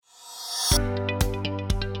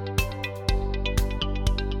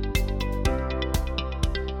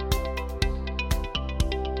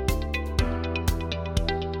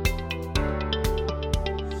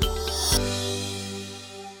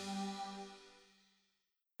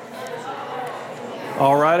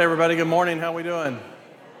All right, everybody, good morning. How we doing?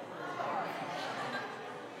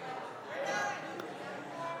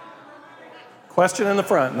 Question in the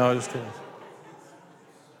front. No, just kidding.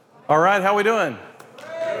 All right, how we doing?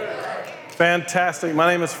 Fantastic.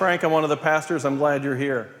 My name is Frank. I'm one of the pastors. I'm glad you're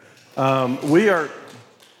here. Well,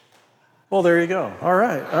 there you go. All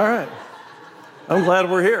right. I'm glad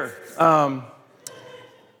we're here.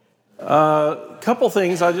 Couple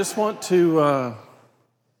things. I just want to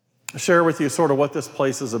share with you sort of what this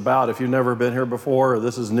place is about. If you've never been here before, or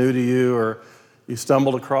this is new to you, or you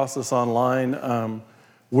stumbled across this online,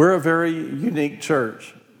 we're a very unique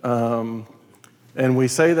church. And we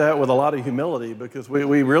say that with a lot of humility because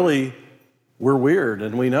we're weird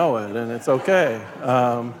and we know it and it's okay.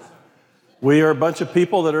 We are a bunch of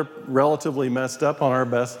people that are relatively messed up on our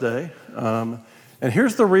best day. And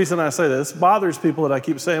here's the reason I say this. This bothers people that I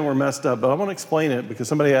keep saying we're messed up, but I want to explain it because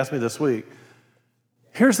somebody asked me this week.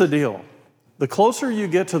 Here's the deal. The closer you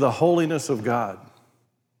get to the holiness of God,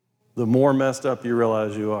 the more messed up you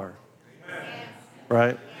realize you are.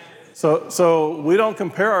 Right? So we don't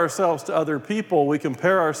compare ourselves to other people. We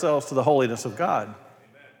compare ourselves to the holiness of God.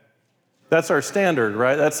 That's our standard,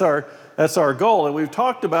 right? That's our goal. And we've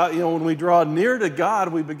talked about, when we draw near to God,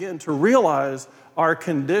 we begin to realize our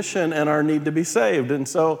condition and our need to be saved. And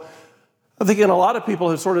so I think a lot of people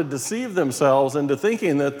have sort of deceived themselves into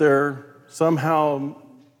thinking that they're somehow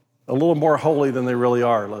a little more holy than they really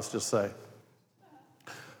are, let's just say.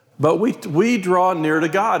 But we draw near to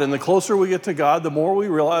God, and the closer we get to God, the more we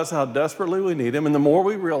realize how desperately we need Him, and the more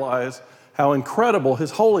we realize how incredible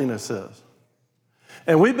His holiness is.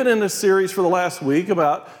 And we've been in this series for the last week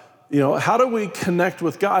about, how do we connect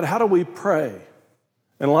with God? How do we pray?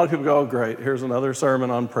 And a lot of people go, oh, great, here's another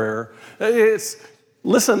sermon on prayer.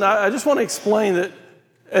 Listen, I just want to explain that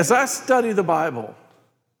as I study the Bible,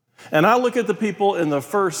 and I look at the people in the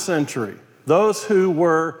first century, those who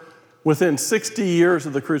were within 60 years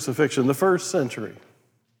of the crucifixion, the first century.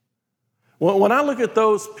 When I look at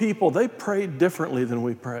those people, they prayed differently than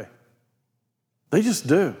we pray. They just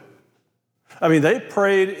do. I mean, they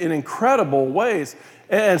prayed in incredible ways,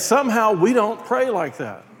 and somehow we don't pray like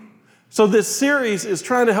that. So this series is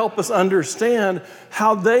trying to help us understand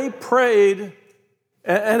how they prayed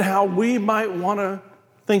and how we might want to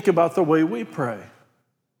think about the way we pray.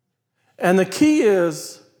 And the key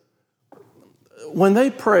is, when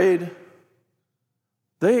they prayed,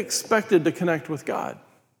 they expected to connect with God.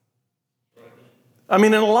 I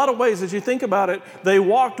mean, in a lot of ways, as you think about it, they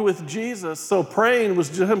walked with Jesus, so praying was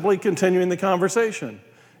simply continuing the conversation.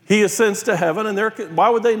 He ascends to heaven, and why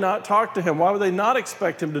would they not talk to Him? Why would they not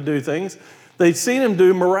expect Him to do things? They'd seen Him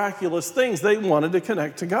do miraculous things. They wanted to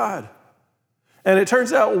connect to God. And it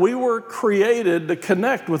turns out we were created to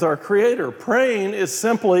connect with our Creator. Praying is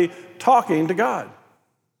simply talking to God.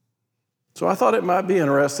 So I thought it might be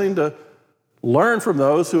interesting to learn from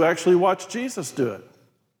those who actually watched Jesus do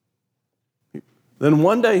it. Then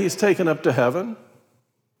one day He's taken up to heaven.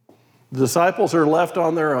 The disciples are left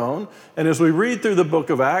on their own. And as we read through the book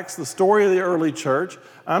of Acts, the story of the early church,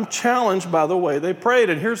 I'm challenged by the way they prayed.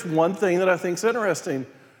 And here's one thing that I think is interesting.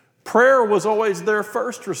 Prayer was always their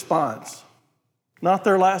first response, not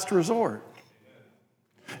their last resort.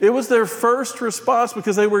 It was their first response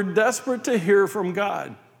because they were desperate to hear from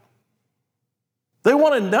God. They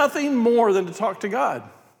wanted nothing more than to talk to God.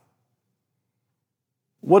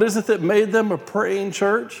 What is it that made them a praying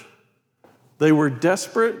church? They were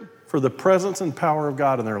desperate for the presence and power of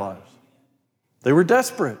God in their lives. They were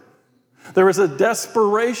desperate. There was a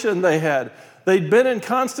desperation they had. They'd been in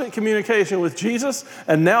constant communication with Jesus,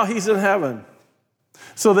 and now He's in heaven.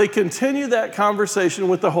 So they continue that conversation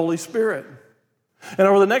with the Holy Spirit. And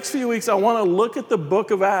over the next few weeks, I want to look at the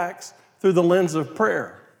book of Acts through the lens of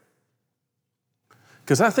prayer.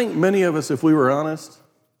 Because I think many of us, if we were honest,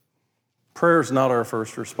 prayer is not our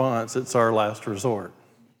first response, it's our last resort.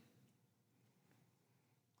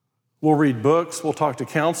 We'll read books, we'll talk to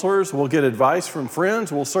counselors, we'll get advice from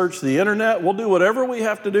friends, we'll search the internet, we'll do whatever we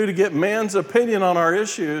have to do to get man's opinion on our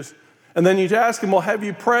issues. And then you ask them, well, have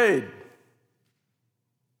you prayed?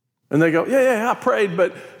 And they go, yeah, I prayed,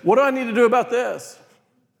 but what do I need to do about this?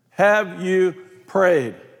 Have you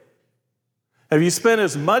prayed? Have you spent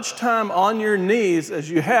as much time on your knees as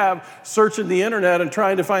you have searching the internet and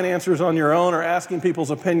trying to find answers on your own or asking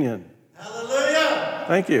people's opinion? Hallelujah!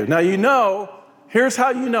 Thank you. Now here's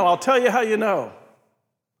how you know. I'll tell you how you know.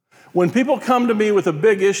 When people come to me with a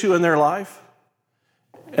big issue in their life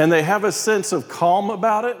and they have a sense of calm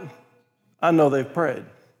about it, I know they've prayed.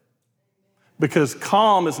 Because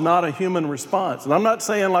calm is not a human response. And I'm not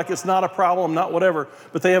saying like it's not a problem, not whatever,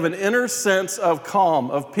 but they have an inner sense of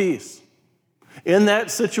calm, of peace in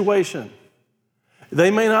that situation. They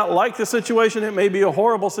may not like the situation. It may be a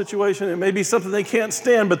horrible situation. It may be something they can't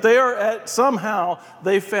stand, but somehow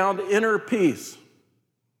they found inner peace.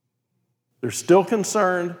 They're still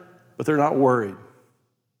concerned, but they're not worried.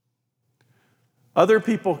 Other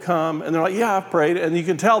people come and they're like, yeah, I've prayed, and you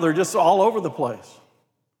can tell they're just all over the place.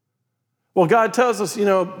 Well, God tells us,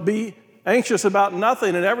 be anxious about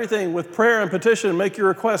nothing and everything with prayer and petition, make your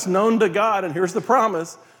requests known to God, and here's the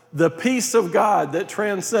promise. The peace of God that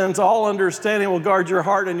transcends all understanding will guard your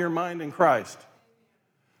heart and your mind in Christ.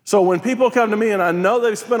 So when people come to me and I know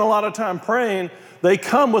they've spent a lot of time praying, they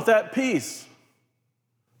come with that peace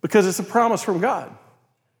because it's a promise from God.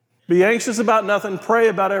 Be anxious about nothing, pray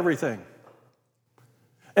about everything.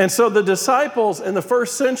 And so the disciples in the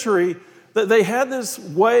first century, they had this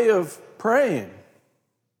way of praying.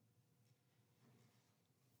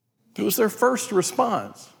 It was their first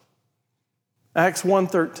response. Acts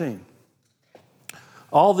 1:13.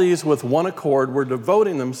 All these with one accord were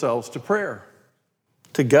devoting themselves to prayer,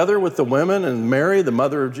 together with the women and Mary, the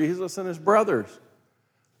mother of Jesus, and his brothers.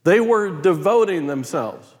 They were devoting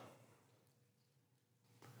themselves.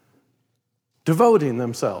 Devoting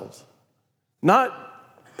themselves. Not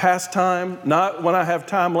pastime, not when I have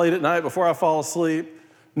time late at night before I fall asleep,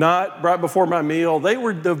 not right before my meal. They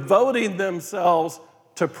were devoting themselves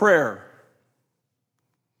to prayer.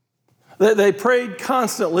 They prayed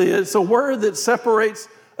constantly. It's a word that separates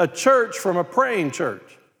a church from a praying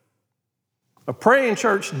church. A praying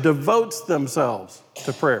church devotes themselves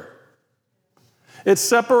to prayer. It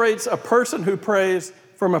separates a person who prays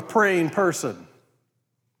from a praying person.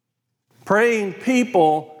 Praying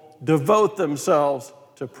people devote themselves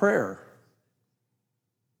to prayer.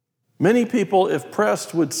 Many people, if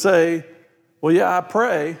pressed, would say, well, yeah, I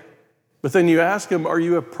pray, but then you ask them, are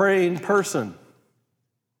you a praying person?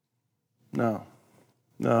 No,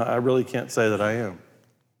 I really can't say that I am.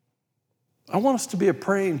 I want us to be a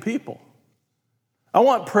praying people. I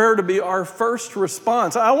want prayer to be our first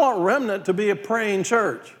response. I want Remnant to be a praying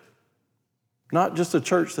church, not just a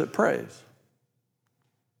church that prays.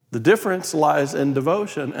 The difference lies in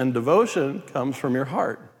devotion, and devotion comes from your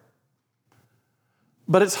heart.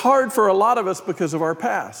 But it's hard for a lot of us because of our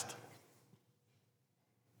past.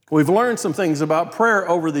 We've learned some things about prayer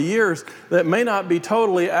over the years that may not be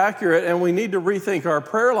totally accurate, and we need to rethink our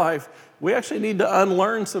prayer life. We actually need to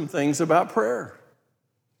unlearn some things about prayer.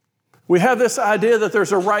 We have this idea that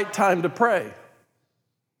there's a right time to pray.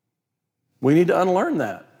 We need to unlearn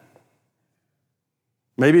that.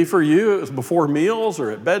 Maybe for you, it was before meals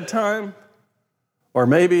or at bedtime, or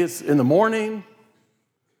maybe it's in the morning.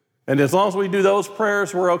 And as long as we do those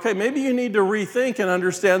prayers, we're okay. Maybe you need to rethink and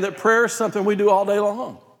understand that prayer is something we do all day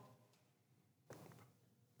long.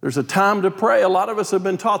 There's a time to pray. A lot of us have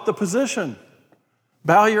been taught the position.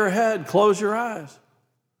 Bow your head, close your eyes.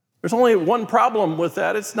 There's only one problem with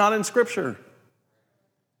that. It's not in Scripture.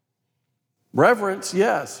 Reverence,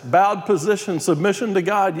 yes. Bowed position, submission to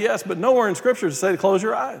God, yes. But nowhere in Scripture to say to close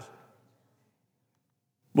your eyes.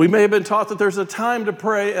 We may have been taught that there's a time to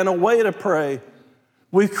pray and a way to pray.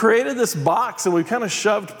 We've created this box and we've kind of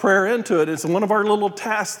shoved prayer into it. It's one of our little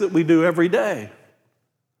tasks that we do every day.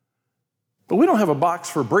 But we don't have a box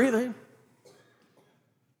for breathing.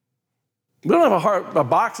 We don't have a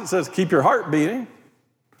box that says keep your heart beating.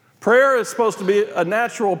 Prayer is supposed to be a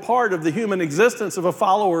natural part of the human existence of a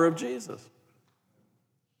follower of Jesus.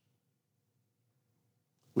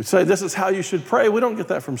 We say this is how you should pray. We don't get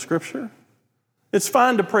that from Scripture. It's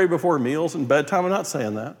fine to pray before meals and bedtime. I'm not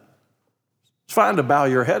saying that. It's fine to bow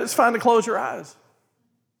your head. It's fine to close your eyes.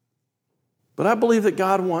 But I believe that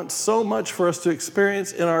God wants so much for us to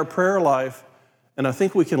experience in our prayer life, and I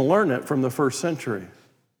think we can learn it from the first century.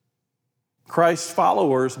 Christ's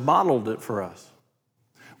followers modeled it for us.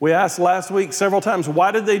 We asked last week several times,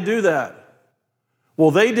 why did they do that?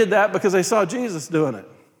 Well, they did that because they saw Jesus doing it.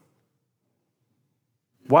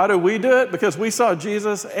 Why do we do it? Because we saw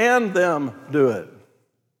Jesus and them do it.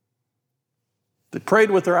 They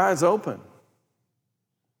prayed with their eyes open.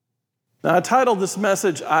 Now, I titled this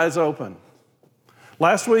message, Eyes Open.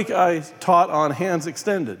 Last week, I taught on hands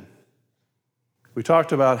extended. We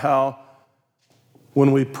talked about how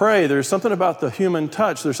when we pray, there's something about the human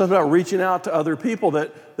touch. There's something about reaching out to other people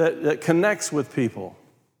that connects with people.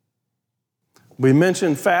 We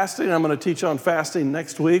mentioned fasting. I'm going to teach on fasting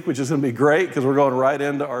next week, which is going to be great because we're going right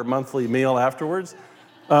into our monthly meal afterwards.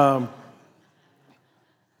 And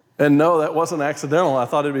no, that wasn't accidental. I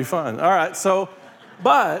thought it'd be fun. All right,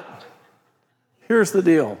 but here's the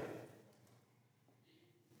deal.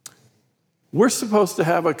 We're supposed to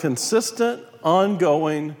have a consistent,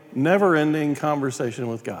 ongoing, never-ending conversation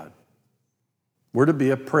with God. We're to be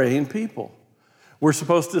a praying people. We're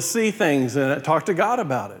supposed to see things and talk to God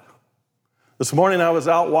about it. This morning I was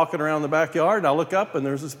out walking around the backyard and I look up and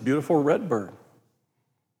there's this beautiful red bird.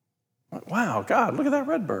 I'm like, wow, God, look at that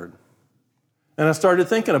red bird. And I started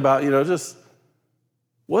thinking about, just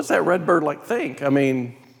what's that red bird like think? I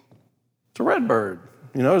mean, it's a red bird.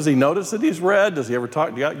 Does he notice that he's red? Does he ever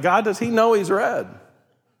talk to God? God, does he know he's red?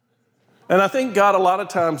 And I think God a lot of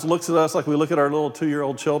times looks at us like we look at our little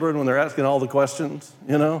 2-year-old children when they're asking all the questions,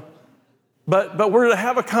 But we're to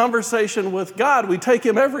have a conversation with God. We take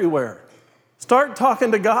him everywhere. Start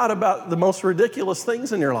talking to God about the most ridiculous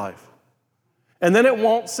things in your life. And then it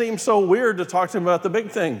won't seem so weird to talk to him about the big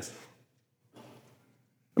things.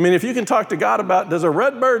 I mean, if you can talk to God about, does a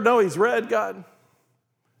red bird know he's red, God?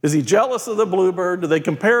 Is he jealous of the bluebird? Do they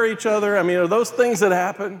compare each other? I mean, are those things that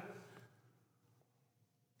happen?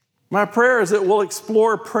 My prayer is that we'll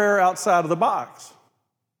explore prayer outside of the box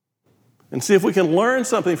and see if we can learn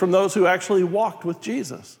something from those who actually walked with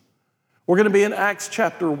Jesus. We're going to be in Acts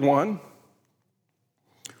chapter 1.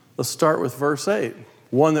 Let's start with verse 8,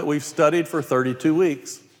 one that we've studied for 32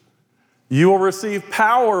 weeks. You will receive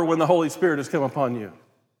power when the Holy Spirit has come upon you.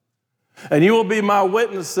 And you will be my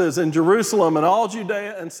witnesses in Jerusalem and all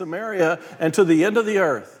Judea and Samaria and to the end of the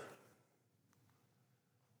earth.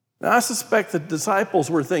 Now, I suspect the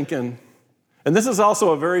disciples were thinking, and this is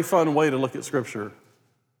also a very fun way to look at Scripture.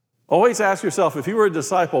 Always ask yourself, if you were a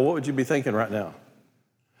disciple, what would you be thinking right now?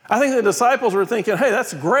 I think the disciples were thinking, hey,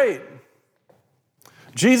 that's great.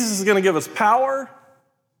 Jesus is going to give us power.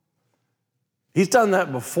 He's done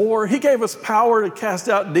that before. He gave us power to cast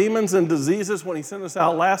out demons and diseases when he sent us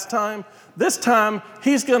out last time. This time,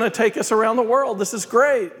 he's going to take us around the world. This is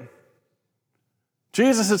great.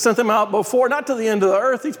 Jesus had sent them out before, not to the end of the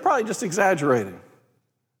earth. He's probably just exaggerating.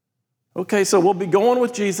 Okay, so we'll be going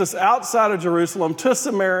with Jesus outside of Jerusalem to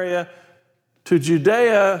Samaria, to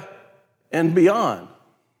Judea, and beyond.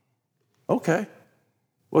 Okay.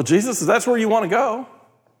 Well, Jesus, that's where you want to go.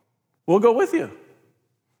 We'll go with you.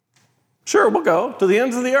 Sure, we'll go to the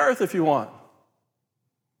ends of the earth if you want.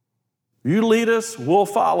 You lead us, we'll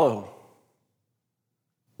follow.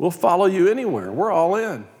 We'll follow you anywhere. We're all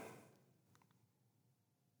in.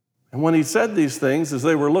 And when he said these things, as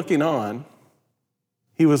they were looking on,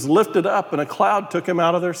 he was lifted up and a cloud took him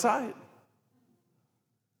out of their sight.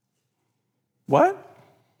 What?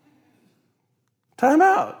 Time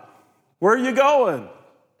out. Where are you going?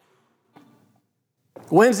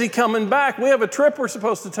 When's he coming back? We have a trip we're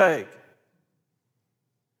supposed to take.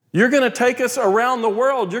 You're going to take us around the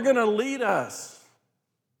world. You're going to lead us.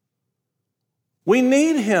 We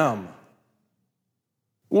need him.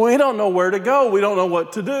 We don't know where to go. We don't know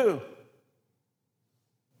what to do.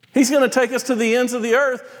 He's going to take us to the ends of the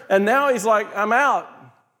earth, and now he's like, I'm out.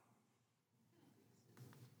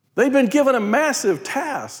 They've been given a massive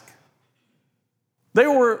task. They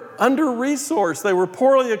were under-resourced. They were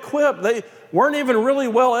poorly equipped. They weren't even really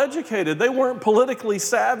well educated. They weren't politically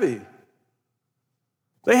savvy.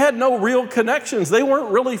 They had no real connections. They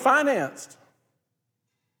weren't really financed.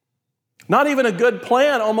 Not even a good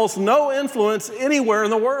plan, almost no influence anywhere in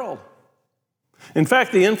the world. In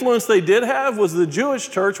fact, the influence they did have was the Jewish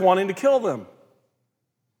church wanting to kill them.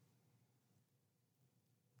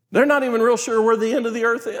 They're not even real sure where the end of the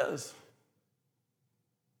earth is.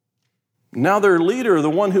 Now their leader, the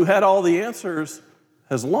one who had all the answers,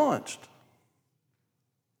 has launched.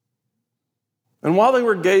 And while they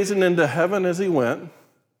were gazing into heaven as he went,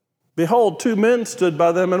 behold, 2 men stood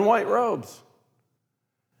by them in white robes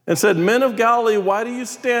and said, Men of Galilee, why do you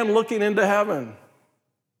stand looking into heaven?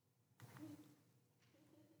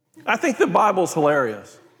 I think the Bible's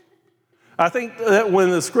hilarious. I think that when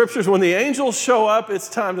the angels show up, it's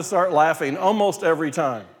time to start laughing almost every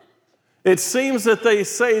time. It seems that they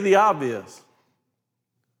say the obvious.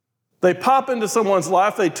 They pop into someone's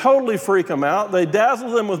life, they totally freak them out, they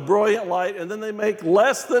dazzle them with brilliant light, and then they make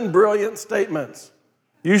less than brilliant statements.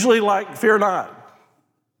 Usually like, fear not.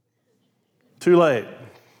 Too late.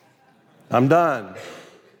 I'm done.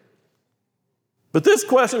 But this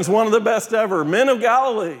question is one of the best ever. Men of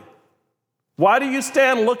Galilee, why do you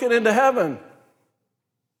stand looking into heaven?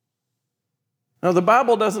 Now, the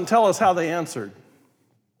Bible doesn't tell us how they answered,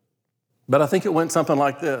 but I think it went something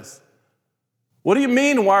like this. What do you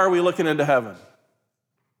mean, why are we looking into heaven?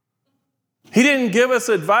 He didn't give us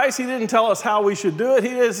advice. He didn't tell us how we should do it. He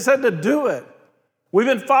just said to do it. We've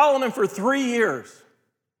been following him for 3 years.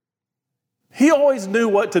 He always knew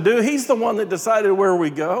what to do. He's the one that decided where we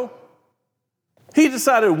go. He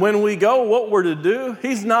decided when we go, what we're to do.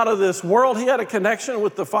 He's not of this world. He had a connection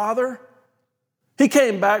with the Father. He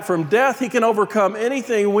came back from death. He can overcome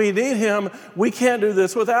anything. We need him. We can't do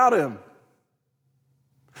this without him.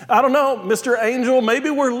 I don't know, Mr. Angel, maybe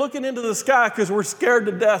we're looking into the sky because we're scared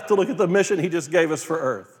to death to look at the mission he just gave us for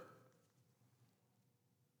Earth.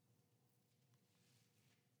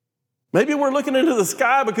 Maybe we're looking into the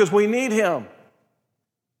sky because we need him.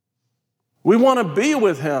 We want to be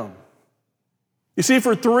with him. You see,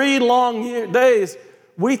 for 3 long days,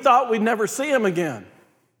 we thought we'd never see him again.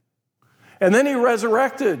 And then he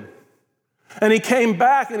resurrected. And he came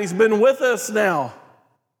back, and he's been with us now.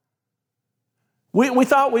 We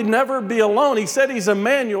thought we'd never be alone. He said he's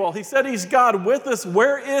Emmanuel. He said he's God with us.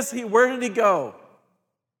 Where is he? Where did he go?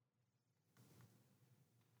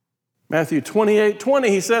 Matthew 28:20,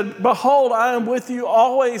 he said, "Behold, I am with you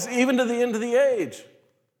always, even to the end of the age."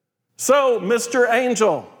 So, Mr.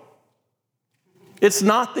 Angel, it's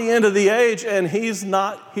not the end of the age, and he's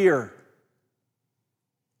not here.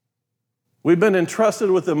 We've been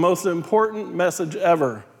entrusted with the most important message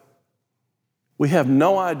ever. We have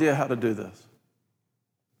no idea how to do this.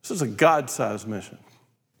 This is a God-sized mission.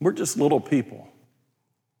 We're just little people.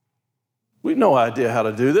 We have no idea how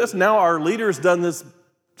to do this. Now our leader's done this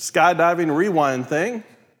skydiving rewind thing.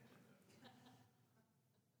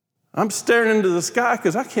 I'm staring into the sky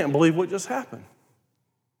because I can't believe what just happened.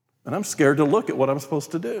 And I'm scared to look at what I'm supposed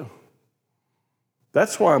to do.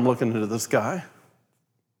 That's why I'm looking into the sky.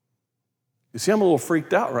 You see, I'm a little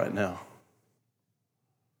freaked out right now.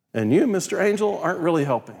 And you, Mr. Angel, aren't really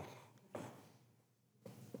helping.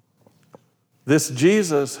 This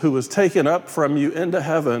Jesus who was taken up from you into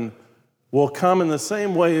heaven will come in the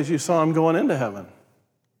same way as you saw him going into heaven.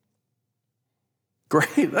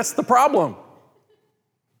 Great, that's the problem.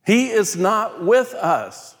 He is not with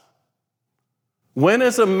us. When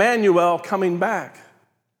is Emmanuel coming back?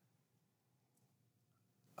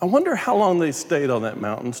 I wonder how long they stayed on that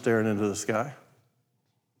mountain staring into the sky.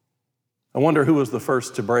 I wonder who was the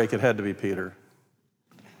first to break. It had to be Peter.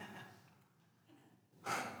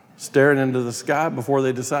 Staring into the sky before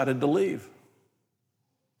they decided to leave.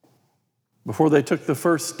 Before they took the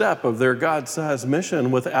first step of their God-sized mission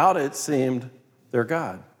without, it seemed, their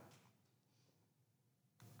God.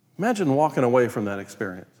 Imagine walking away from that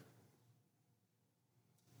experience.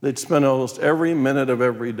 They'd spend almost every minute of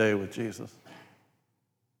every day with Jesus.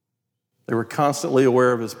 They were constantly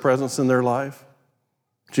aware of his presence in their life.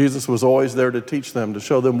 Jesus was always there to teach them, to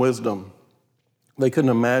show them wisdom. They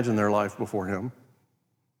couldn't imagine their life before him,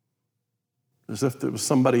 as if it was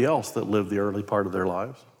somebody else that lived the early part of their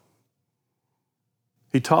lives.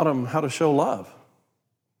 He taught them how to show love.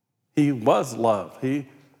 He was love. He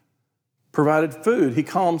provided food. He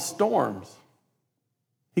calmed storms.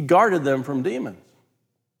 He guarded them from demons.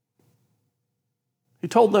 He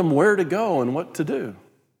told them where to go and what to do.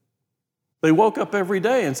 They woke up every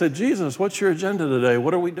day and said, "Jesus, what's your agenda today?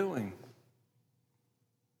 What are we doing?"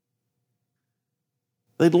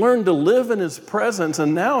 They'd learned to live in his presence,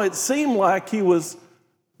 and now it seemed like he was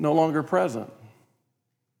no longer present.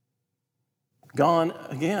 Gone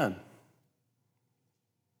again.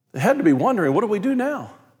 They had to be wondering, what do we do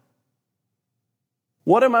now?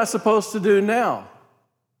 What am I supposed to do now?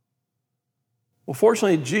 Well,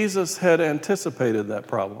 fortunately, Jesus had anticipated that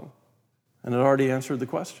problem and had already answered the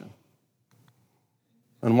question.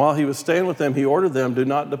 And while he was staying with them, he ordered them, "Do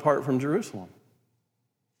not depart from Jerusalem,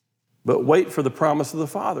 but wait for the promise of the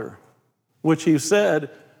Father, which he said,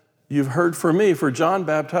 'You've heard from me, for John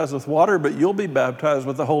baptized with water, but you'll be baptized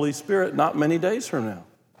with the Holy Spirit not many days from now.'"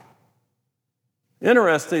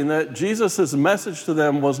 Interesting that Jesus' message to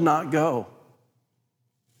them was not go.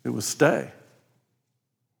 It was stay.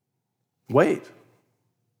 Wait.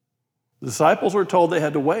 The disciples were told they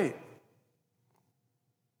had to wait.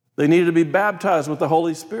 They needed to be baptized with the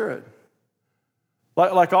Holy Spirit.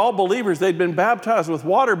 Like all believers, they'd been baptized with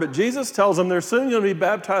water, but Jesus tells them they're soon going to be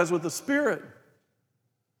baptized with the Spirit.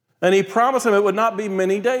 And he promised them it would not be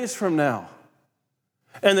many days from now.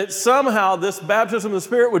 And that somehow this baptism of the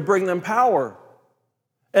Spirit would bring them power.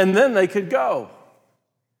 And then they could go.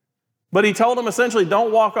 But he told them essentially,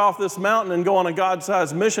 don't walk off this mountain and go on a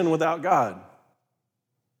God-sized mission without God.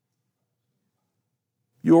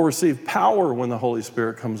 You will receive power when the Holy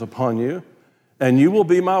Spirit comes upon you, and you will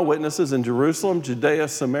be my witnesses in Jerusalem, Judea,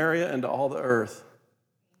 Samaria, and to all the earth.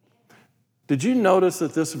 Did you notice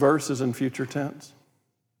that this verse is in future tense?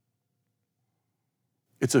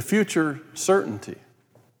 It's a future certainty.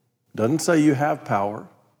 It doesn't say you have power.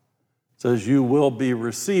 It says you will be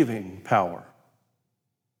receiving power.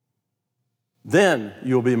 Then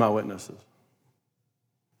you'll be my witnesses.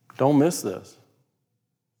 Don't miss this.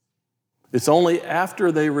 It's only after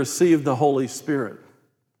they received the Holy Spirit.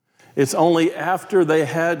 It's only after they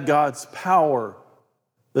had God's power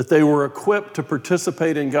that they were equipped to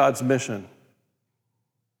participate in God's mission.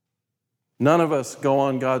 None of us go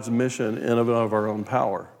on God's mission in and of our own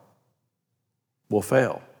power. We'll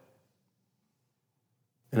fail.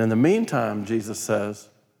 And in the meantime, Jesus says,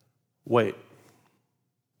 wait.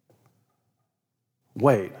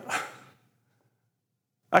 Wait.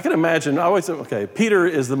 I can imagine, I always say, okay, Peter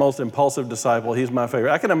is the most impulsive disciple. He's my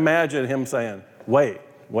favorite. I can imagine him saying, wait,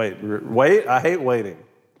 I hate waiting.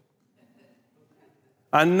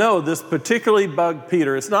 I know this particularly bugged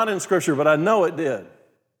Peter. It's not in Scripture, but I know it did.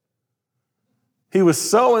 He was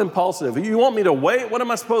so impulsive. You want me to wait? What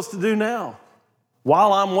am I supposed to do now?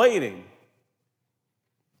 While I'm waiting,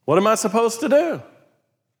 what am I supposed to do?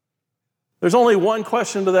 There's only one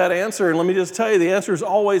question to that answer, and let me just tell you, the answer is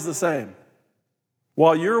always the same.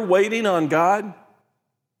 While you're waiting on God,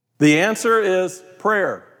 the answer is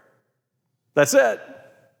prayer. That's it.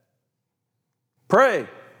 Pray.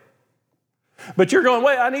 But you're going,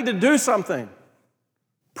 wait, I need to do something.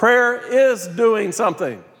 Prayer is doing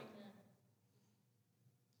something.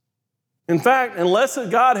 In fact, unless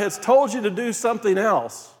God has told you to do something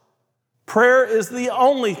else, prayer is the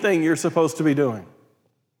only thing you're supposed to be doing.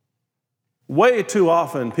 Way too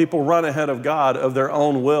often, people run ahead of God of their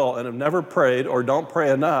own will and have never prayed or don't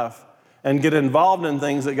pray enough and get involved in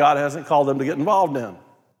things that God hasn't called them to get involved in.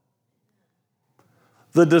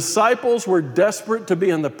 The disciples were desperate to be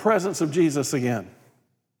in the presence of Jesus again.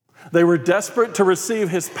 They were desperate to receive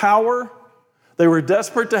his power. They were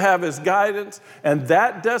desperate to have his guidance. And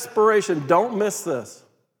that desperation, don't miss this,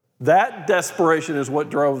 that desperation is what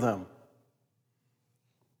drove them.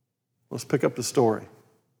 Let's pick up the story.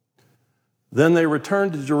 Then they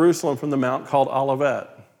returned to Jerusalem from the mount called Olivet,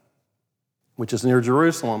 which is near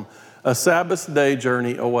Jerusalem, a Sabbath day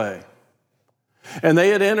journey away. And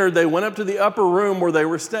they went up to the upper room where they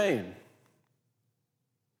were staying.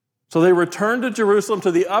 So they returned to Jerusalem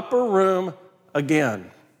to the upper room again.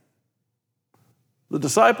 The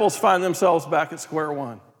disciples find themselves back at square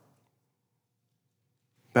one,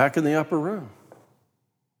 back in the upper room.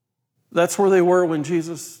 That's where they were when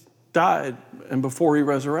Jesus died and before he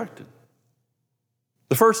resurrected.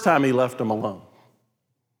 The first time he left them alone.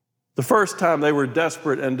 The first time they were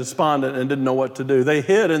desperate and despondent and didn't know what to do. They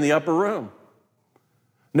hid in the upper room.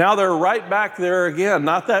 Now they're right back there again,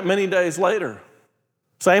 not that many days later.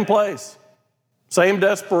 Same place, same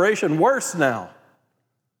desperation, worse now.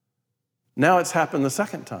 Now it's happened the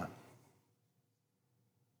second time.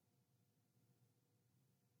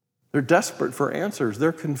 They're desperate for answers.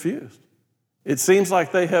 They're confused. It seems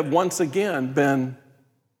like they have once again been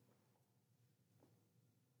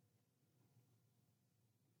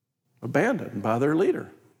abandoned by their leader.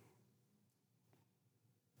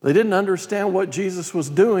 They didn't understand what Jesus was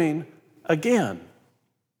doing again.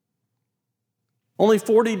 Only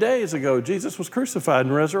 40 days ago, Jesus was crucified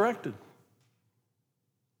and resurrected.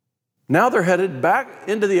 Now they're headed back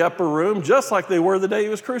into the upper room just like they were the day he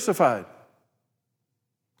was crucified.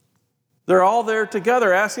 They're all there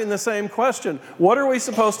together asking the same question. What are we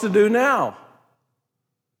supposed to do now?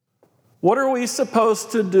 What are we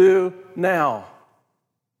supposed to do now?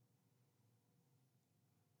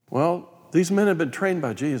 Well, these men have been trained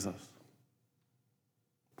by Jesus.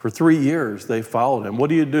 For 3 years, they followed him. What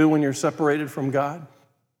do you do when you're separated from God?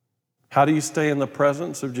 How do you stay in the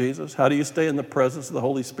presence of Jesus? How do you stay in the presence of the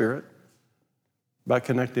Holy Spirit? By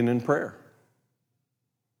connecting in prayer.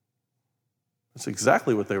 That's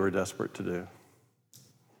exactly what they were desperate to do.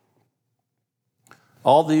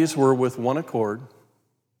 All these were with one accord,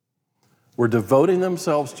 were devoting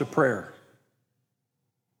themselves to prayer.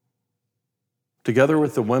 Together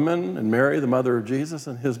with the women and Mary, the mother of Jesus,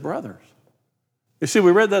 and his brothers. You see,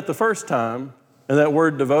 we read that the first time, and that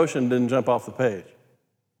word devotion didn't jump off the page.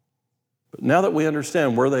 But now that we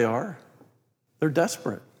understand where they are, they're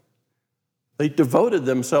desperate. They devoted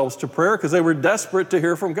themselves to prayer because they were desperate to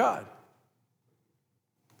hear from God.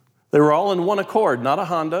 They were all in one accord, not a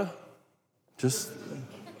Honda. Just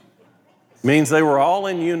means they were all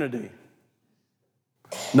in unity.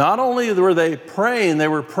 Not only were they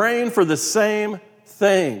were praying for the same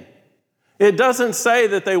thing. It doesn't say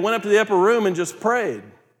that they went up to the upper room and just prayed.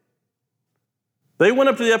 They went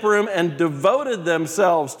up to the upper room and devoted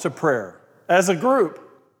themselves to prayer as a group.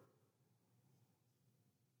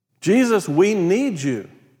 Jesus, we need you.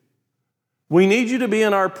 We need you to be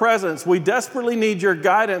in our presence. We desperately need your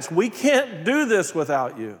guidance. We can't do this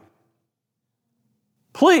without you.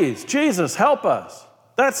 Please, Jesus, help us.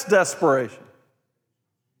 That's desperation.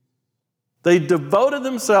 They devoted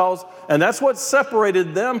themselves, and that's what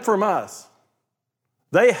separated them from us.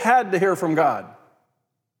 They had to hear from God.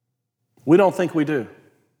 We don't think we do.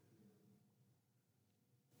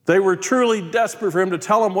 They were truly desperate for him to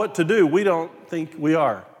tell them what to do. We don't think we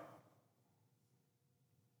are.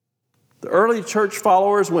 The early church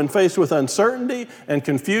followers, when faced with uncertainty and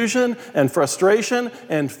confusion and frustration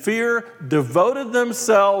and fear, devoted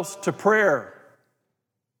themselves to prayer.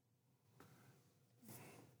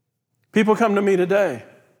 People come to me today.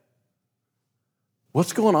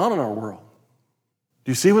 What's going on in our world?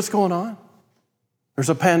 Do you see what's going on? There's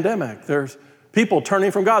a pandemic. There's people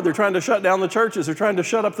turning from God. They're trying to shut down the churches. They're trying to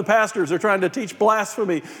shut up the pastors. They're trying to teach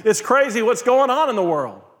blasphemy. It's crazy what's going on in the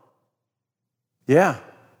world. Yeah.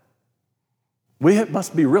 We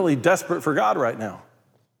must be really desperate for God right now.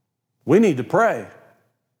 We need to pray.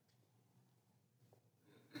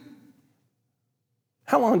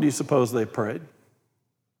 How long do you suppose they prayed?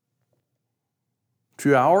 A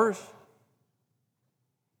few hours?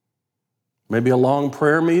 Maybe a long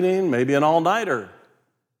prayer meeting, maybe an all-nighter.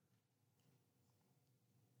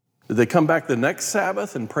 Did they come back the next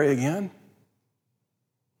Sabbath and pray again?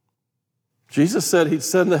 Jesus said he'd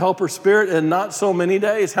send the Helper Spirit in not so many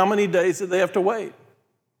days. How many days did they have to wait?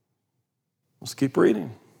 Let's keep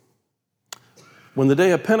reading. When the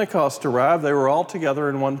day of Pentecost arrived, they were all together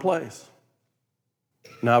in one place.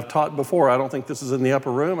 Now, I've taught before. I don't think this is in the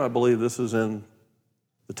upper room. I believe this is in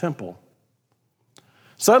the temple.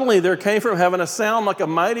 Suddenly, there came from heaven a sound like a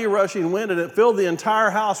mighty rushing wind, and it filled the entire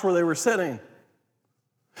house where they were sitting.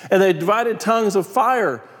 And they divided tongues of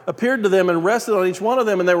fire appeared to them and rested on each one of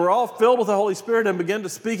them, and they were all filled with the Holy Spirit and began to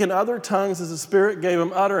speak in other tongues as the Spirit gave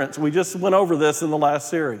them utterance. We just went over this in the last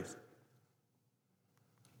series.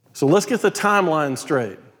 So let's get the timeline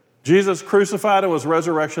straight. Jesus crucified and was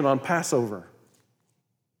resurrected on Passover.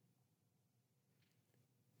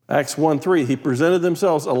 Acts 1:3, he presented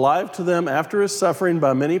themselves alive to them after his suffering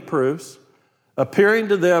by many proofs, appearing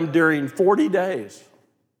to them during 40 days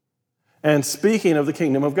and speaking of the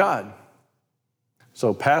kingdom of God.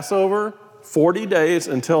 So Passover, 40 days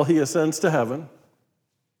until he ascends to heaven.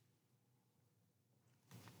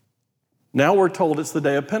 Now we're told it's the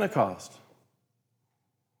day of Pentecost.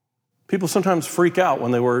 People sometimes freak out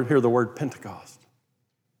when they hear the word Pentecost.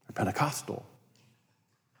 They're Pentecostal.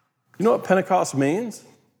 You know what Pentecost means?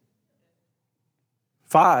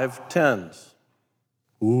 5 tens.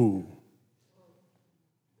 Ooh.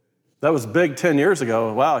 That was big 10 years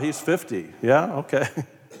ago. Wow, he's 50. Yeah, okay.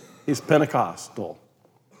 He's Pentecostal.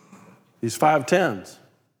 He's 5 tens.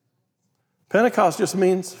 Pentecost just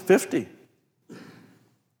means 50.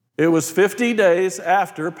 It was 50 days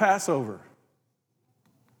after Passover.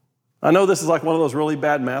 I know this is like one of those really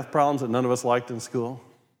bad math problems that none of us liked in school.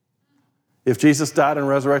 If Jesus died and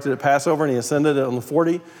resurrected at Passover and he ascended on the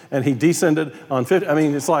 40 and he descended on 50, I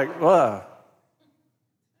mean, it's like, ugh.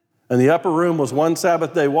 And the upper room was one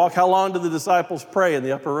Sabbath day walk. How long did the disciples pray in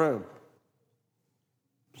the upper room?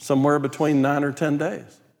 Somewhere between 9 or 10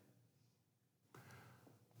 days.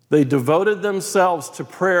 They devoted themselves to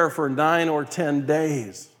prayer for 9 or 10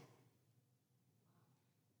 days.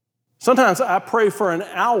 Sometimes I pray for an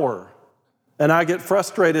hour and I get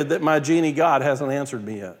frustrated that my genie God hasn't answered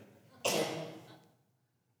me yet.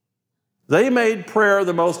 They made prayer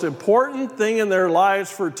the most important thing in their lives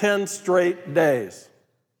for 10 straight days.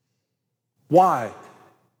 Why?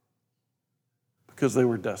 Because they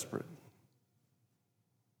were desperate.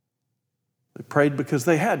 They prayed because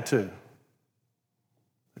they had to.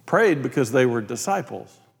 They prayed because they were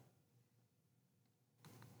disciples.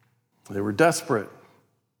 They were desperate.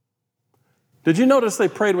 Did you notice they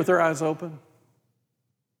prayed with their eyes open?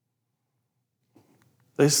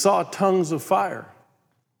 They saw tongues of fire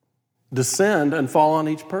descend and fall on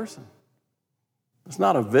each person. It's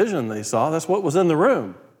not a vision they saw. That's what was in the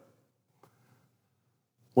room.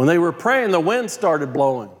 When they were praying, the wind started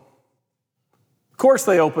blowing. Of course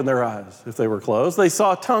they opened their eyes if they were closed. They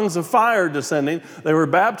saw tongues of fire descending. They were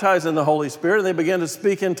baptized in the Holy Spirit, and they began to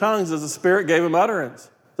speak in tongues as the Spirit gave them utterance.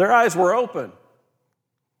 Their eyes were open.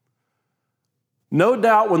 No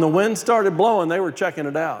doubt when the wind started blowing, they were checking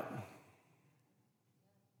it out.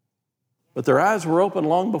 But their eyes were open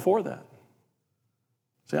long before that.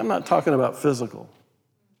 See, I'm not talking about physical.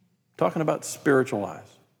 I'm talking about spiritual eyes.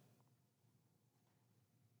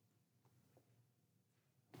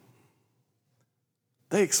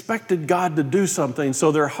 They expected God to do something,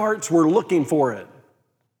 so their hearts were looking for it.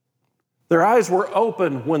 Their eyes were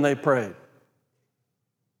open when they prayed.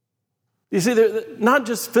 You see, they're not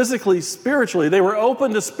just physically, spiritually, they were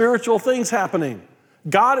open to spiritual things happening.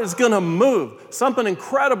 God is going to move. Something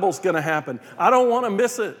incredible is going to happen. I don't want to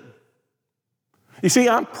miss it. You see,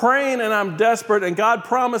 I'm praying and I'm desperate, and God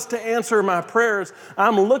promised to answer my prayers.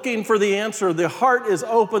 I'm looking for the answer. The heart is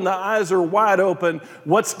open. The eyes are wide open.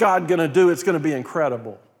 What's God going to do? It's going to be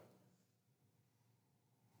incredible.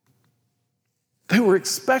 They were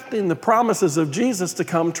expecting the promises of Jesus to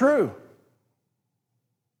come true.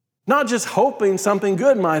 Not just hoping something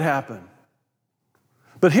good might happen.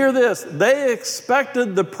 But hear this, they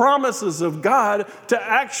expected the promises of God to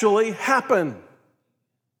actually happen.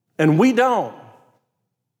 And we don't.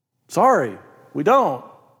 Sorry, we don't.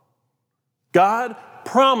 God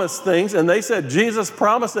promised things, and they said, Jesus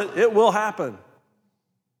promised it, it will happen.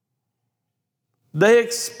 They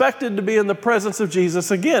expected to be in the presence of Jesus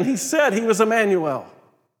again. He said he was Emmanuel.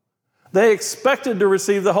 They expected to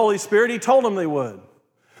receive the Holy Spirit. He told them they would.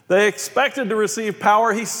 They expected to receive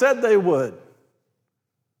power. He said they would.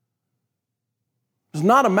 It's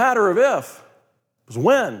not a matter of if, it was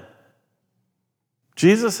when.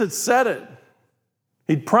 Jesus had said it.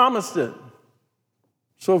 He'd promised it.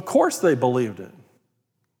 So of course they believed it.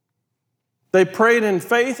 They prayed in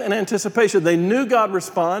faith and anticipation. They knew God would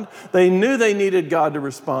respond. They knew they needed God to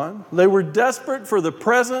respond. They were desperate for the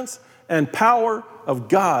presence and power of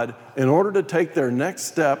God in order to take their next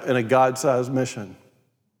step in a God-sized mission.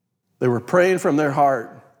 They were praying from their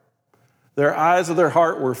heart. Their eyes of their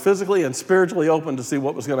heart were physically and spiritually open to see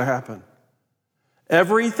what was going to happen.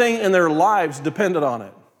 Everything in their lives depended on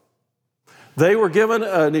it. They were given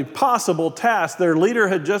an impossible task. Their leader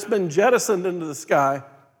had just been jettisoned into the sky.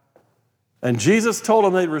 And Jesus told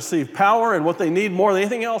them they'd receive power, and what they need more than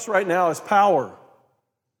anything else right now is power.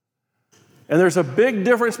 And there's a big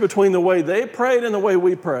difference between the way they prayed and the way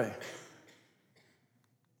we pray.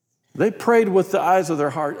 They prayed with the eyes of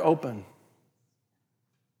their heart open.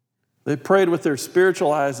 They prayed with their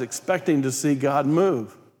spiritual eyes, expecting to see God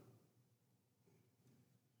move.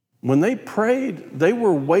 When they prayed, they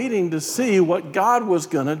were waiting to see what God was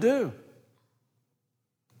going to do.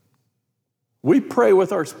 We pray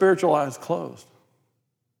with our spiritual eyes closed.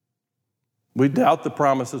 We doubt the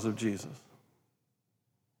promises of Jesus.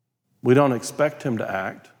 We don't expect him to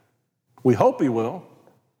act. We hope he will,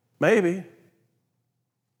 maybe.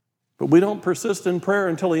 But we don't persist in prayer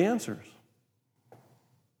until he answers.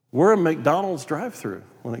 We're a McDonald's drive-thru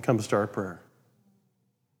when it comes to our prayer.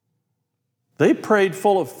 They prayed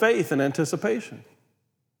full of faith and anticipation.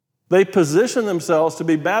 They positioned themselves to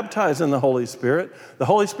be baptized in the Holy Spirit. The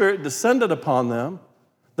Holy Spirit descended upon them.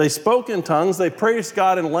 They spoke in tongues. They praised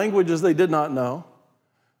God in languages they did not know.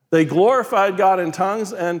 They glorified God in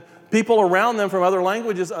tongues, and people around them from other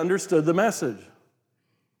languages understood the message.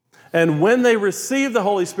 And when they received the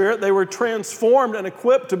Holy Spirit, they were transformed and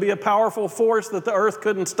equipped to be a powerful force that the earth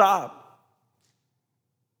couldn't stop.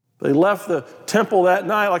 They left the temple that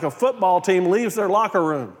night like a football team leaves their locker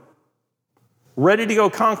room, ready to go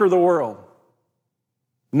conquer the world,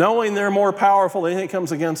 knowing they're more powerful than anything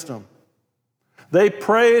comes against them. They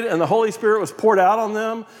prayed, and the Holy Spirit was poured out on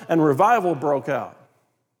them, and revival broke out.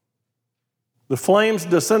 The flames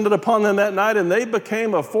descended upon them that night, and they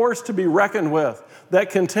became a force to be reckoned with that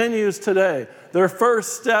continues today. Their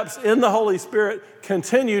first steps in the Holy Spirit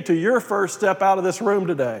continue to your first step out of this room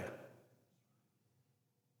today.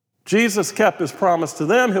 Jesus kept his promise to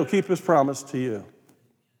them. He'll keep his promise to you.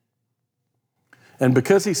 And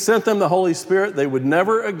because he sent them the Holy Spirit, they would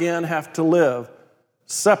never again have to live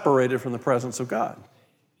separated from the presence of God.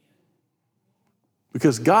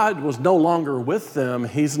 Because God was no longer with them,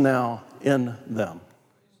 he's now in them.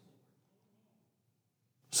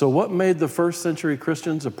 So what made the first century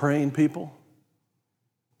Christians a praying people?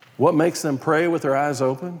 What makes them pray with their eyes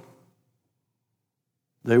open?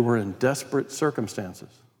 They were in desperate circumstances.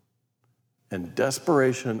 And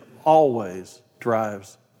desperation always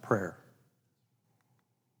drives prayer.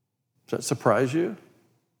 Does that surprise you?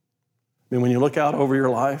 I mean, when you look out over your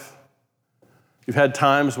life, you've had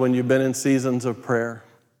times when you've been in seasons of prayer.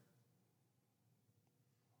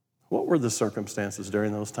 What were the circumstances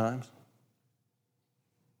during those times?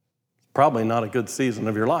 Probably not a good season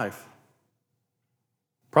of your life.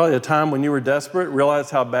 Probably a time when you were desperate,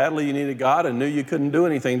 realized how badly you needed God, and knew you couldn't do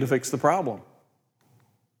anything to fix the problem.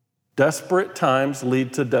 Desperate times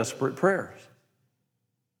lead to desperate prayers.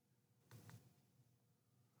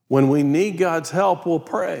 When we need God's help, we'll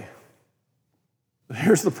pray. But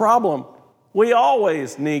here's the problem. We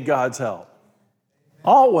always need God's help.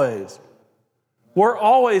 Always. We're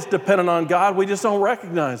always dependent on God. We just don't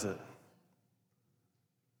recognize it.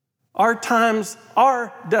 Our times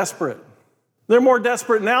are desperate. They're more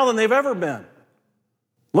desperate now than they've ever been.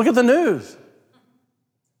 Look at the news.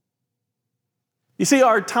 You see,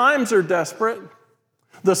 our times are desperate.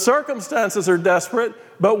 The circumstances are desperate,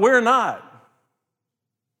 but we're not.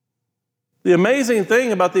 The amazing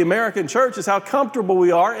thing about the American church is how comfortable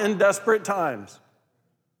we are in desperate times.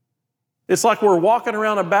 It's like we're walking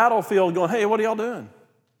around a battlefield going, hey, what are y'all doing?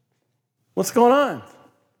 What's going on?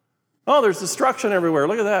 Oh, there's destruction everywhere.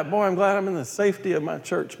 Look at that. Boy, I'm glad I'm in the safety of my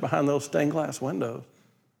church behind those stained glass windows.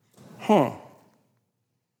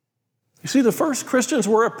 You see, the first Christians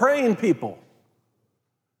were a praying people.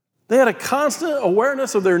 They had a constant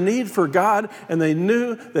awareness of their need for God, and they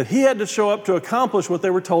knew that He had to show up to accomplish what they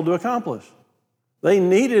were told to accomplish. They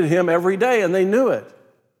needed Him every day, and they knew it.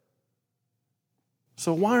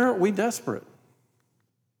 So why aren't we desperate?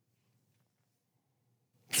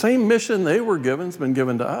 Same mission they were given has been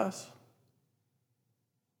given to us.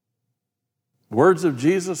 Words of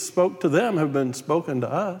Jesus spoke to them have been spoken to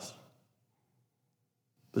us.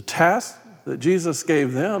 The task that Jesus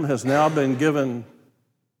gave them has now been given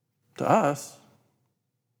to us.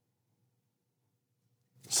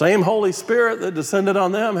 Same Holy Spirit that descended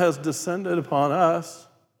on them has descended upon us.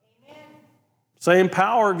 Amen. Same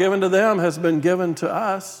power given to them has been given to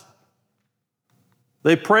us.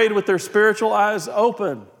 They prayed with their spiritual eyes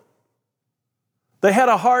open. They had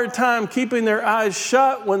a hard time keeping their eyes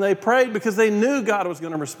shut when they prayed because they knew God was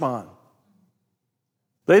going to respond.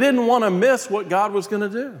 They didn't want to miss what God was going to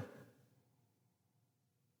do.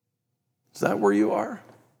 Is that where you are?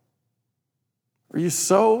 Are you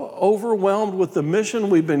so overwhelmed with the mission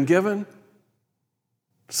we've been given?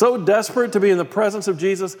 So desperate to be in the presence of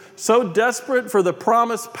Jesus, so desperate for the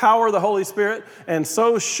promised power of the Holy Spirit, and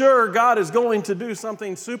so sure God is going to do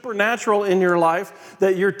something supernatural in your life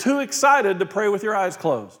that you're too excited to pray with your eyes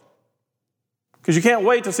closed. Because you can't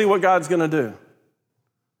wait to see what God's going to do.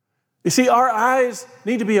 You see, our eyes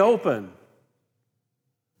need to be open.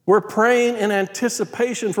 We're praying in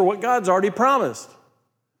anticipation for what God's already promised.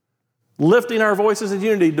 Lifting our voices in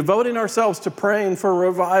unity, devoting ourselves to praying for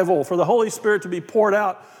revival, for the Holy Spirit to be poured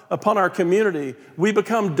out upon our community. We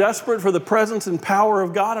become desperate for the presence and power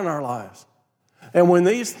of God in our lives. And when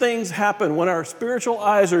these things happen, when our spiritual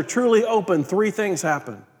eyes are truly open, three things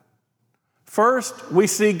happen. First, we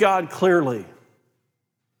see God clearly.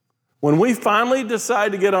 When we finally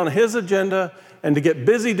decide to get on His agenda and to get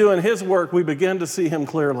busy doing His work, we begin to see Him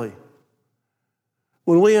clearly.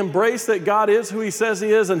 When we embrace that God is who He says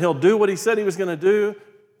He is and He'll do what He said He was going to do,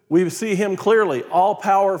 we see Him clearly,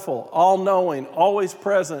 all-powerful, all-knowing, always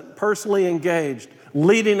present, personally engaged,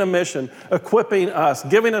 leading a mission, equipping us,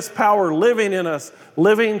 giving us power, living in us,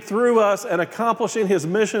 living through us, and accomplishing His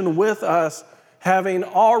mission with us, having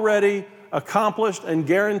already accomplished and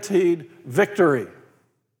guaranteed victory.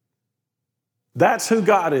 That's who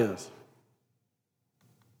God is.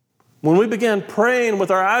 When we begin praying with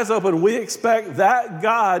our eyes open, we expect that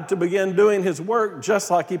God to begin doing His work just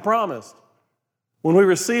like He promised. When we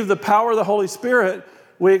receive the power of the Holy Spirit,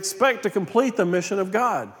 we expect to complete the mission of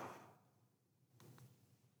God.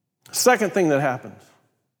 Second thing that happens,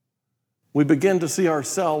 we begin to see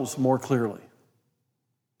ourselves more clearly.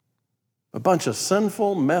 A bunch of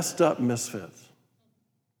sinful, messed up misfits,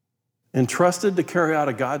 entrusted to carry out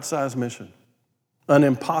a God-sized mission. An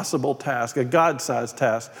impossible task, a God-sized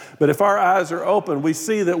task. But if our eyes are open, we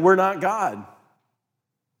see that we're not God.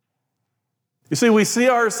 You see, we see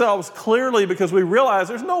ourselves clearly because we realize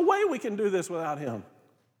there's no way we can do this without Him.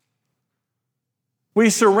 We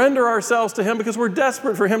surrender ourselves to Him because we're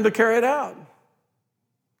desperate for Him to carry it out.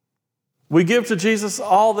 We give to Jesus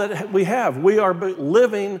all that we have. We are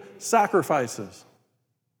living sacrifices,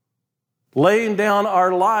 laying down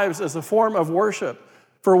our lives as a form of worship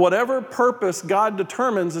for whatever purpose God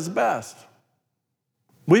determines is best.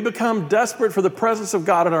 We become desperate for the presence of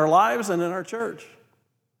God in our lives and in our church.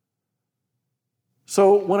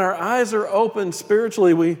 So when our eyes are open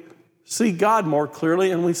spiritually, we see God more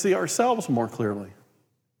clearly and we see ourselves more clearly.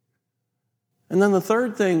 And then the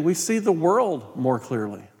third thing, we see the world more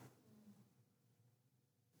clearly.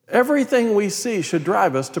 Everything we see should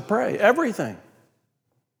drive us to pray. Everything.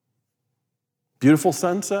 Beautiful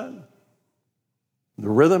sunset. The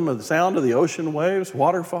rhythm of the sound of the ocean waves,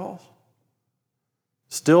 waterfalls,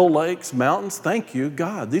 still lakes, mountains. Thank you,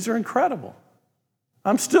 God. These are incredible.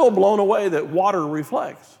 I'm still blown away that water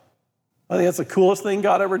reflects. I think that's the coolest thing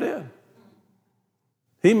God ever did.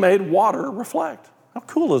 He made water reflect. How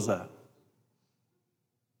cool is that?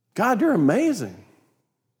 God, you're amazing.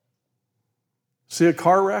 See a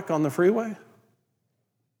car wreck on the freeway?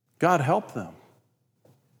 God, help them.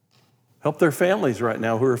 Help their families right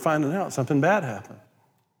now who are finding out something bad happened.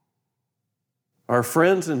 Our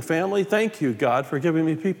friends and family, thank you, God, for giving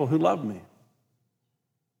me people who love me.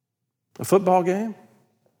 A football game?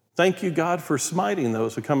 Thank you, God, for smiting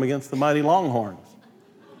those who come against the mighty Longhorns.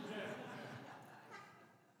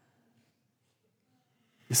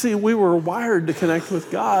 You see, we were wired to connect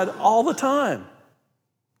with God all the time.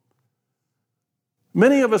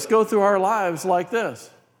 Many of us go through our lives like this.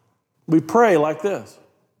 We pray like this.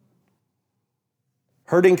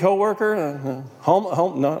 Hurting coworker?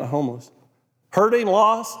 Not homeless. Hurting,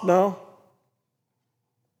 lost? No.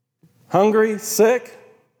 Hungry, sick?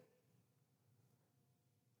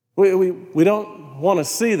 We don't want to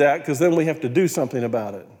see that because then we have to do something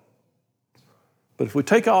about it. But if we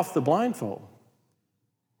take off the blindfold,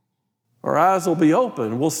 our eyes will be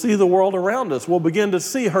open. We'll see the world around us. We'll begin to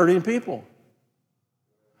see hurting people.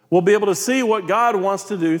 We'll be able to see what God wants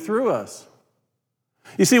to do through us.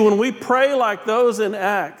 You see, when we pray like those in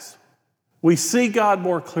Acts, we see God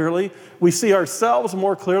more clearly, we see ourselves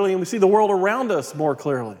more clearly, and we see the world around us more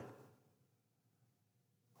clearly.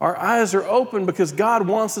 Our eyes are open because God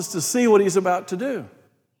wants us to see what He's about to do.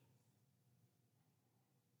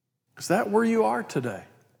 Is that where you are today?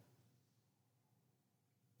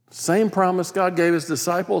 Same promise God gave His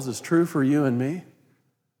disciples is true for you and me.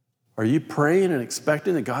 Are you praying and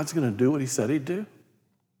expecting that God's going to do what He said He'd do?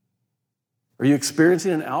 Are you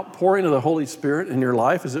experiencing an outpouring of the Holy Spirit in your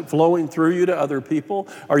life? Is it flowing through you to other people?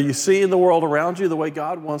 Are you seeing the world around you the way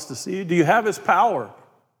God wants to see you? Do you have His power?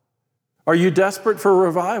 Are you desperate for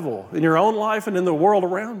revival in your own life and in the world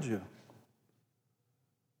around you?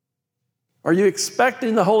 Are you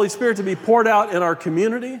expecting the Holy Spirit to be poured out in our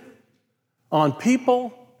community, on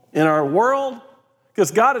people, in our world?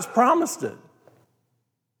 Because God has promised it.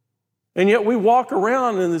 And yet we walk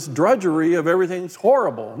around in this drudgery of everything's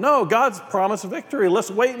horrible. No, God's promised victory.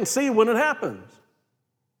 Let's wait and see when it happens.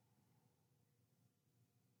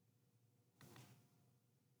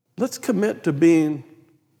 Let's commit to being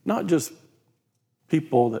not just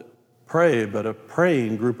people that pray, but a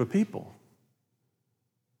praying group of people.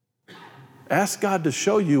 Ask God to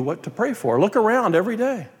show you what to pray for. Look around every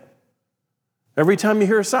day. Every time you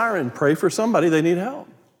hear a siren, pray for somebody, they need help.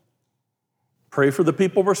 Pray for the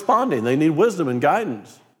people responding. They need wisdom and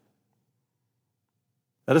guidance.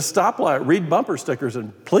 At a stoplight, read bumper stickers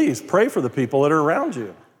and please pray for the people that are around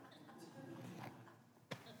you.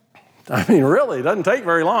 I mean, really, it doesn't take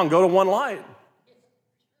very long. Go to one light.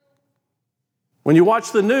 When you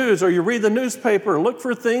watch the news or you read the newspaper, look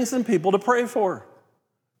for things and people to pray for.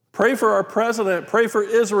 Pray for our president. Pray for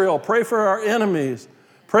Israel. Pray for our enemies.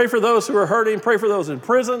 Pray for those who are hurting. Pray for those in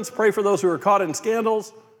prisons. Pray for those who are caught in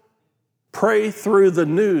scandals. Pray through the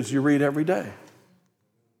news you read every day.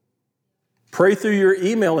 Pray through your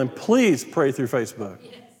email, and please pray through Facebook.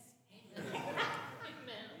 Yes.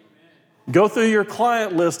 Go through your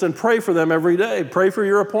client list and pray for them every day. Pray for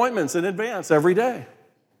your appointments in advance every day.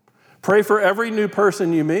 Pray for every new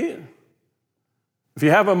person you meet. If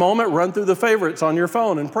you have a moment, run through the favorites on your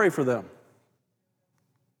phone and pray for them.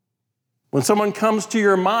 When someone comes to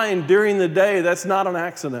your mind during the day, that's not an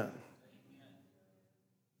accident.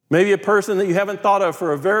 Maybe a person that you haven't thought of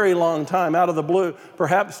for a very long time, out of the blue.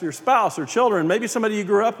 Perhaps your spouse or children. Maybe somebody you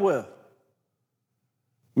grew up with.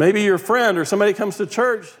 Maybe your friend or somebody comes to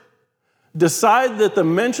church. Decide that the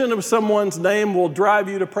mention of someone's name will drive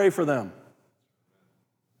you to pray for them.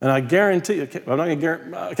 And I guarantee you,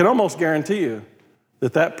 I can almost guarantee you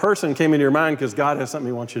that person came into your mind because God has something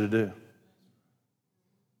He wants you to do.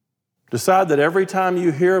 Decide that every time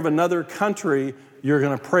you hear of another country, you're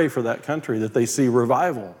going to pray for that country, that they see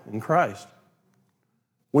revival in Christ.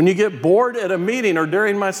 When you get bored at a meeting or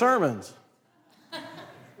during my sermons,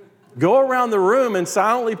 go around the room and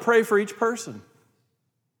silently pray for each person.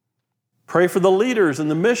 Pray for the leaders and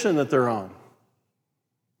the mission that they're on.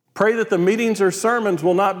 Pray that the meetings or sermons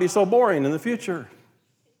will not be so boring in the future.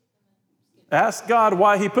 Ask God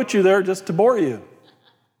why He put you there just to bore you.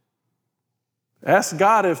 Ask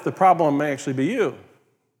God if the problem may actually be you.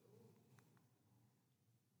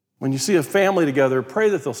 When you see a family together, pray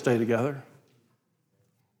that they'll stay together.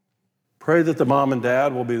 Pray that the mom and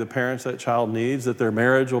dad will be the parents that child needs, that their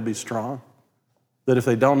marriage will be strong, that if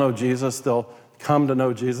they don't know Jesus, they'll come to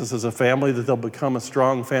know Jesus as a family, that they'll become a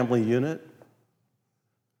strong family unit.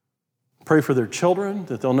 Pray for their children,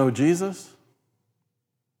 that they'll know Jesus.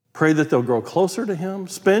 Pray that they'll grow closer to Him.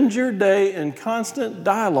 Spend your day in constant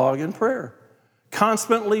dialogue and prayer,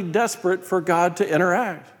 constantly desperate for God to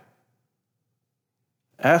interact.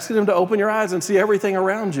 Asking Him to open your eyes and see everything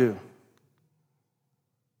around you.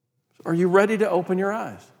 Are you ready to open your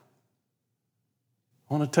eyes?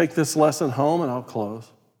 I want to take this lesson home and I'll close.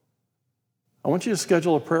 I want you to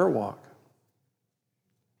schedule a prayer walk.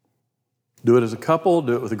 Do it as a couple,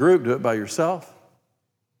 do it with a group, do it by yourself.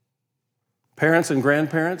 Parents and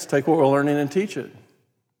grandparents, take what we're learning and teach it.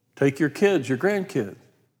 Take your kids, your grandkids,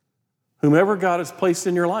 whomever God has placed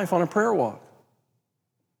in your life on a prayer walk.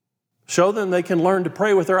 Show them they can learn to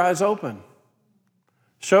pray with their eyes open.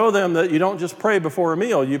 Show them that you don't just pray before a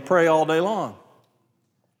meal, you pray all day long.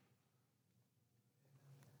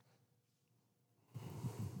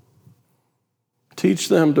 Teach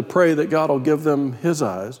them to pray that God will give them His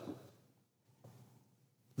eyes,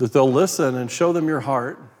 that they'll listen and show them your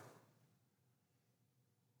heart.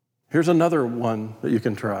 Here's another one that you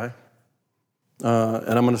can try. And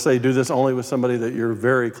I'm going to say do this only with somebody that you're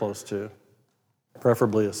very close to,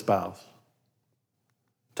 preferably a spouse.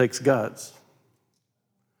 Takes guts.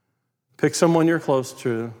 Pick someone you're close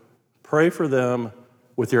to, pray for them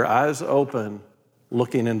with your eyes open,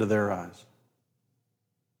 looking into their eyes.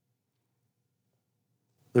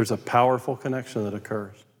 There's a powerful connection that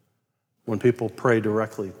occurs when people pray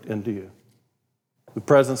directly into you. The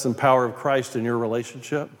presence and power of Christ in your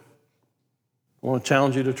relationship. I want to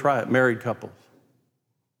challenge you to try it, married couples.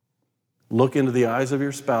 Look into the eyes of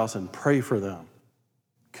your spouse and pray for them.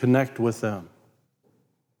 Connect with them.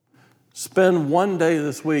 Spend one day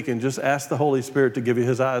this week and just ask the Holy Spirit to give you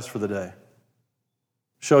his eyes for the day.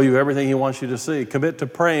 Show you everything he wants you to see. Commit to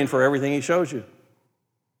praying for everything he shows you.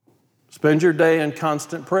 Spend your day in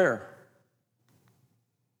constant prayer.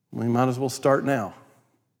 We might as well start now.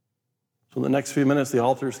 So in the next few minutes, the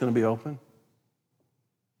altar is going to be open.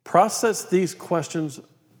 Process these questions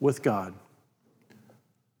with God.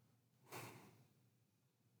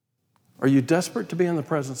 Are you desperate to be in the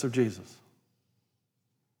presence of Jesus?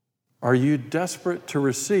 Are you desperate to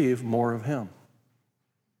receive more of him?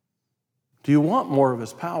 Do you want more of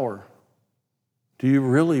his power? Do you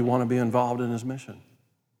really want to be involved in his mission?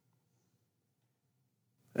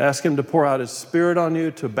 Ask him to pour out his Spirit on you,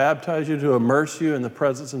 to baptize you, to immerse you in the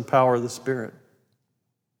presence and power of the Spirit.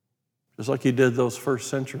 Just like he did those first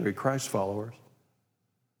century Christ followers.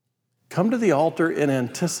 Come to the altar in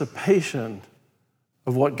anticipation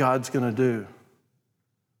of what God's going to do.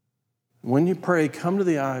 When you pray, come to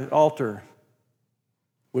the altar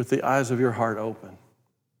with the eyes of your heart open.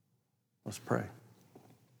 Let's pray.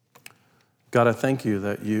 God, I thank you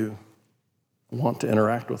that you want to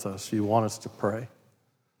interact with us. You want us to pray.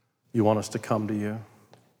 You want us to come to you.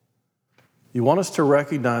 You want us to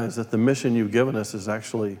recognize that the mission you've given us is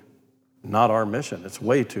actually not our mission. It's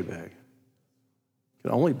way too big. It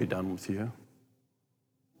can only be done with you.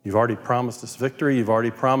 You've already promised us victory. You've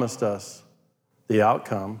already promised us the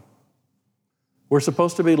outcome. We're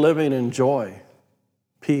supposed to be living in joy,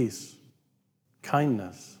 peace,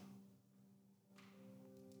 kindness.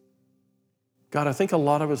 God, I think a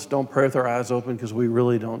lot of us don't pray with our eyes open because we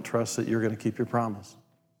really don't trust that you're going to keep your promise.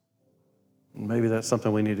 And maybe that's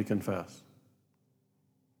something we need to confess.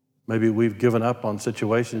 Maybe we've given up on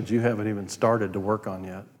situations you haven't even started to work on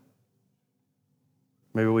yet.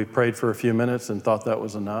 Maybe we prayed for a few minutes and thought that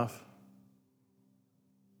was enough.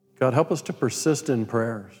 God, help us to persist in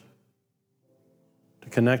prayers, to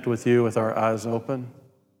connect with you with our eyes open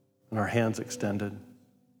and our hands extended.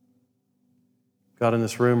 God, in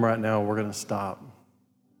this room right now, we're going to stop.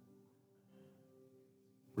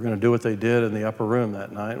 We're going to do what they did in the upper room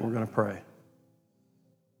that night, and we're going to pray.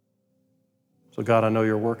 So God, I know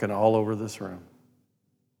you're working all over this room.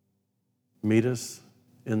 Meet us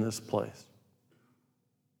in this place.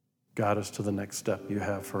 Guide us to the next step you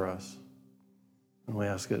have for us. And we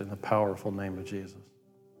ask it in the powerful name of Jesus.